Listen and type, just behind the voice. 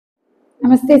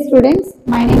Namaste students,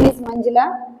 my name is Manjula.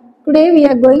 Today we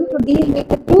are going to deal with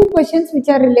two questions which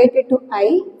are related to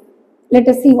eye. Let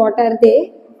us see what are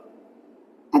they.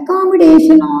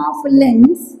 Accommodation of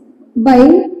lens by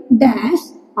dash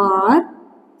or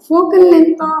focal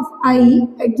length of eye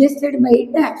adjusted by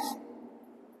dash.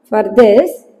 For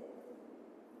this,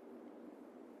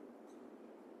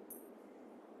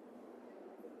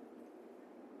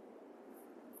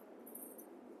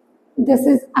 this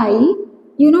is eye.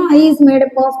 You know, eye is made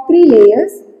up of three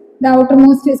layers. The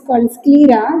outermost is called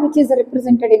sclera, which is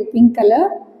represented in pink color.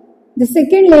 The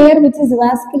second layer, which is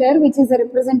vascular, which is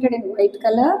represented in white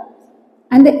color.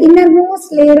 And the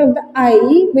innermost layer of the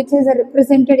eye, which is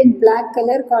represented in black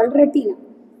color, called retina.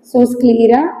 So,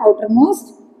 sclera,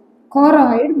 outermost,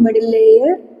 choroid, middle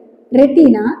layer,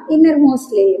 retina,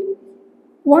 innermost layer.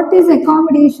 What is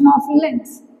accommodation of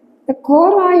lens? The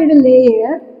choroid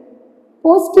layer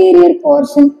posterior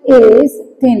portion is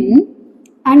thin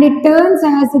and it turns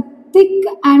as a thick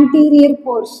anterior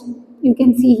portion. You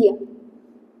can see here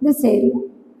this area.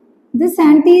 This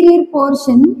anterior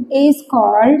portion is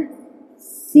called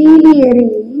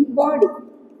ciliary body,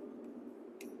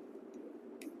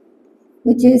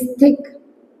 which is thick.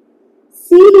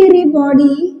 Ciliary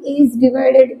body is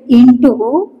divided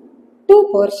into two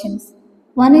portions.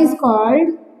 One is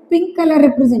called pink color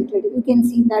represented. You can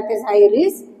see that is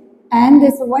iris. And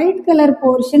this white color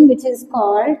portion which is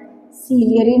called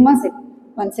ciliary muscle.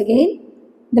 Once again,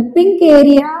 the pink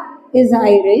area is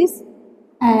iris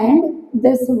and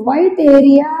this white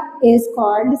area is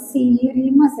called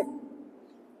ciliary muscle.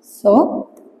 So,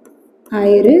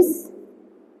 iris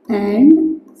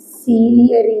and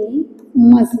ciliary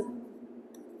muscle.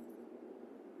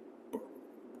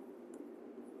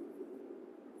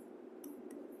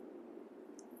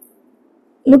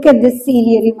 Look at this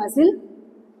ciliary muscle.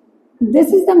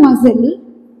 This is the muscle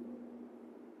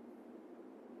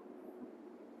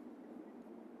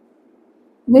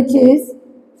which is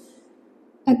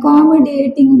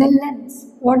accommodating the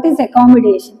lens. What is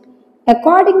accommodation?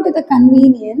 According to the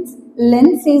convenience,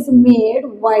 lens is made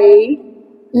wide,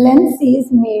 lens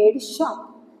is made short.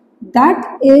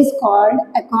 That is called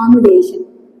accommodation.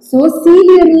 So,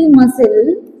 ciliary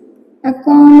muscle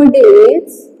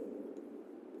accommodates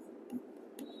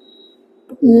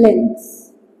lens.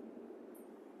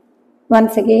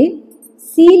 Once again,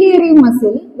 ciliary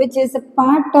muscle, which is a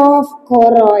part of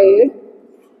choroid,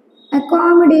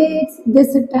 accommodates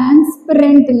this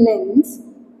transparent lens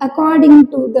according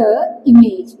to the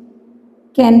image.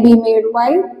 Can be made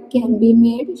wide, can be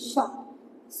made short.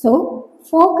 So,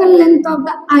 focal length of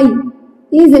the eye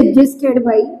is adjusted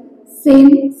by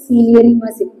same ciliary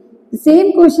muscle. The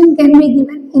same question can be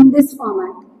given in this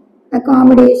format.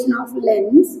 Accommodation of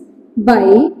lens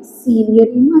by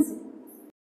ciliary muscle.